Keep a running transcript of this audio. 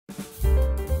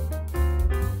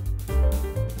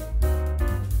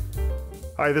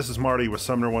Hi, this is Marty with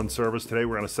SumnerOne Service. Today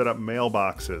we're going to set up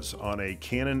mailboxes on a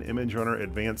Canon Image Runner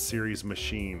Advanced Series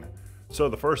machine. So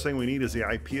the first thing we need is the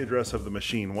IP address of the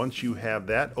machine. Once you have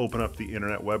that, open up the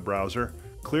internet web browser,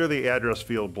 clear the address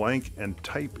field blank, and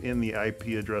type in the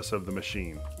IP address of the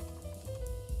machine.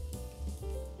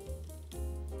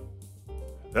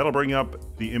 That'll bring up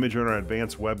the Image Runner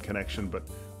Advanced web connection, but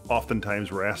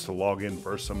oftentimes we're asked to log in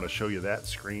first, so I'm going to show you that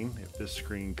screen. If this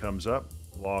screen comes up,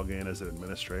 log in as an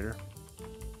administrator.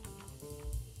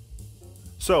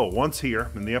 So once here,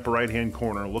 in the upper right hand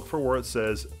corner, look for where it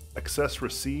says Access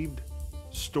Received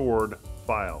Stored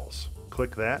Files.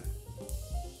 Click that.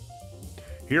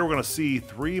 Here we're going to see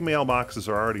 3 mailboxes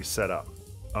are already set up.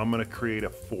 I'm going to create a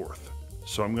 4th.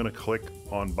 So I'm going to click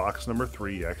on box number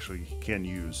 3. Actually, you can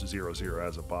use 00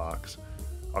 as a box.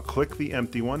 I'll click the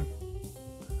empty one.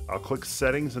 I'll click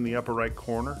Settings in the upper right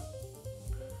corner.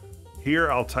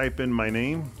 Here I'll type in my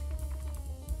name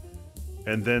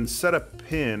and then set a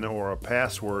PIN or a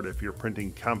password. If you're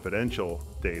printing confidential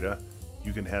data,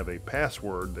 you can have a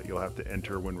password that you'll have to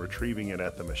enter when retrieving it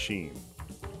at the machine.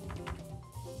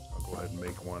 I'll go ahead and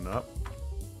make one up.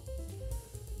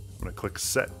 I'm going to click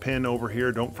Set PIN over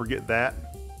here. Don't forget that.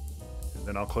 And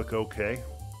then I'll click OK.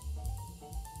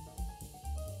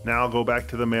 Now I'll go back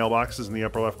to the mailboxes in the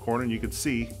upper left corner, and you can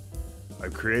see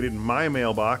I've created my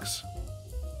mailbox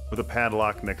with a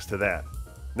padlock next to that.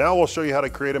 Now we'll show you how to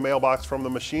create a mailbox from the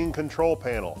machine control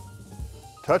panel.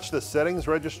 Touch the Settings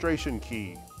registration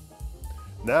key.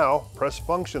 Now press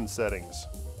Function Settings.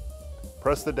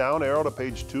 Press the down arrow to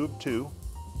page 2 of 2.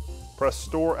 Press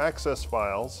Store Access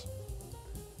Files.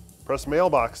 Press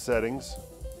Mailbox Settings.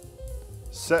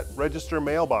 Set Register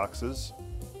Mailboxes.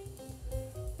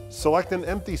 Select an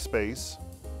empty space.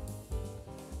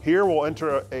 Here we'll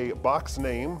enter a box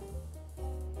name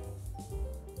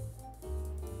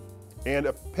and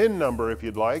a PIN number if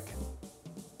you'd like.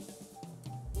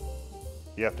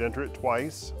 You have to enter it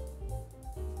twice.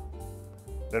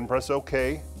 Then press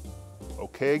OK.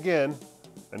 OK again,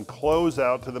 and close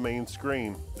out to the main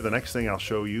screen. The next thing I'll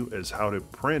show you is how to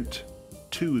print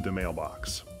to the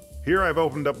mailbox. Here I've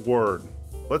opened up Word.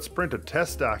 Let's print a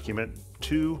test document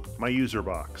to my user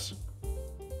box.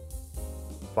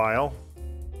 File,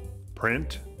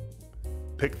 Print,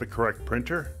 pick the correct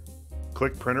printer,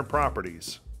 click Printer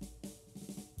Properties.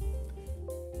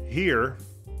 Here,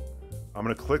 I'm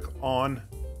going to click on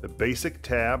the Basic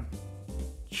tab,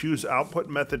 choose Output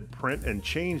Method Print, and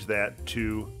change that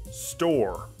to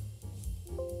Store.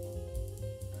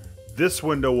 This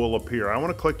window will appear. I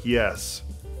want to click Yes.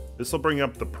 This will bring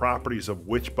up the properties of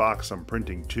which box I'm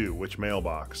printing to, which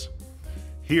mailbox.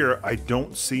 Here, I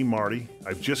don't see Marty.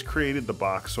 I've just created the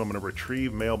box, so I'm going to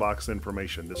retrieve mailbox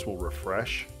information. This will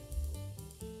refresh.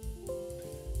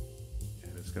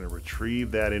 It's going to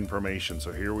retrieve that information.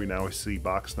 So here we now see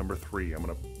box number 3. I'm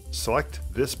going to select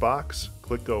this box,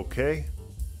 click OK.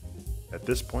 At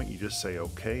this point, you just say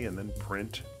OK and then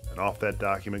print, and off that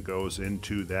document goes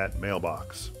into that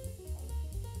mailbox.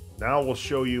 Now we'll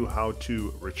show you how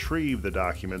to retrieve the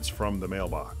documents from the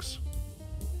mailbox.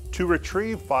 To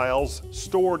retrieve files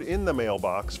stored in the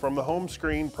mailbox, from the home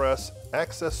screen, press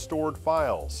Access Stored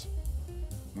Files.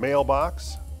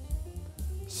 Mailbox.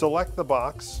 Select the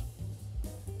box.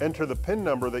 Enter the PIN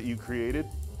number that you created,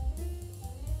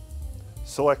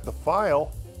 select the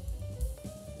file,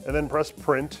 and then press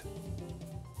Print.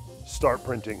 Start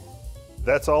printing.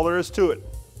 That's all there is to it.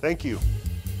 Thank you.